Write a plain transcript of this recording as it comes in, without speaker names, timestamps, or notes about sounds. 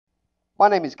My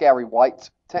name is Gary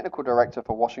White, Technical Director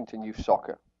for Washington Youth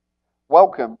Soccer.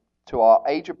 Welcome to our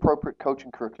age-appropriate coaching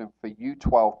curriculum for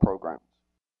U12 programs.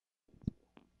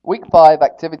 Week 5,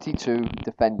 Activity 2,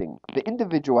 Defending. The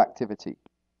individual activity.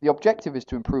 The objective is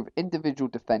to improve individual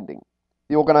defending.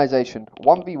 The organization,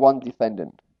 1v1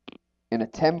 defending. In a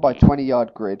 10 by 20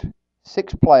 yard grid,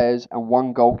 6 players and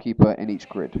 1 goalkeeper in each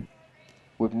grid,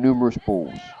 with numerous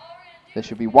balls. There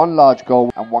should be 1 large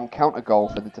goal and 1 counter goal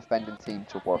for the defending team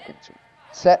to work into.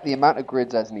 Set the amount of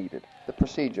grids as needed. The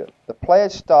procedure. The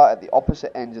players start at the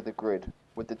opposite ends of the grid,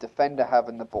 with the defender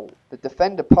having the ball. The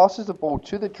defender passes the ball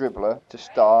to the dribbler to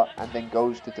start and then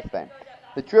goes to defend.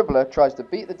 The dribbler tries to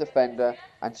beat the defender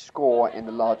and score in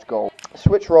the large goal.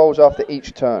 Switch roles after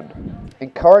each turn.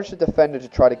 Encourage the defender to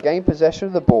try to gain possession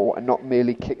of the ball and not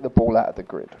merely kick the ball out of the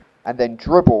grid, and then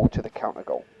dribble to the counter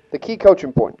goal. The key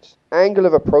coaching points. Angle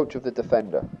of approach of the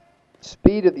defender.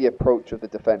 Speed of the approach of the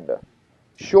defender.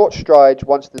 Short strides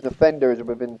once the defender is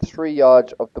within 3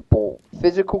 yards of the ball.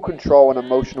 Physical control and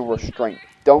emotional restraint.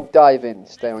 Don't dive in,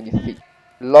 stay on your feet.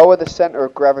 Lower the center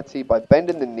of gravity by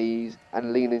bending the knees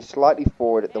and leaning slightly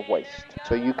forward at the waist,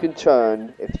 so you can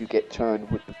turn if you get turned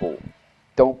with the ball.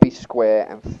 Don't be square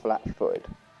and flat-footed.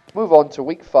 Move on to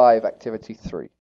week 5, activity 3.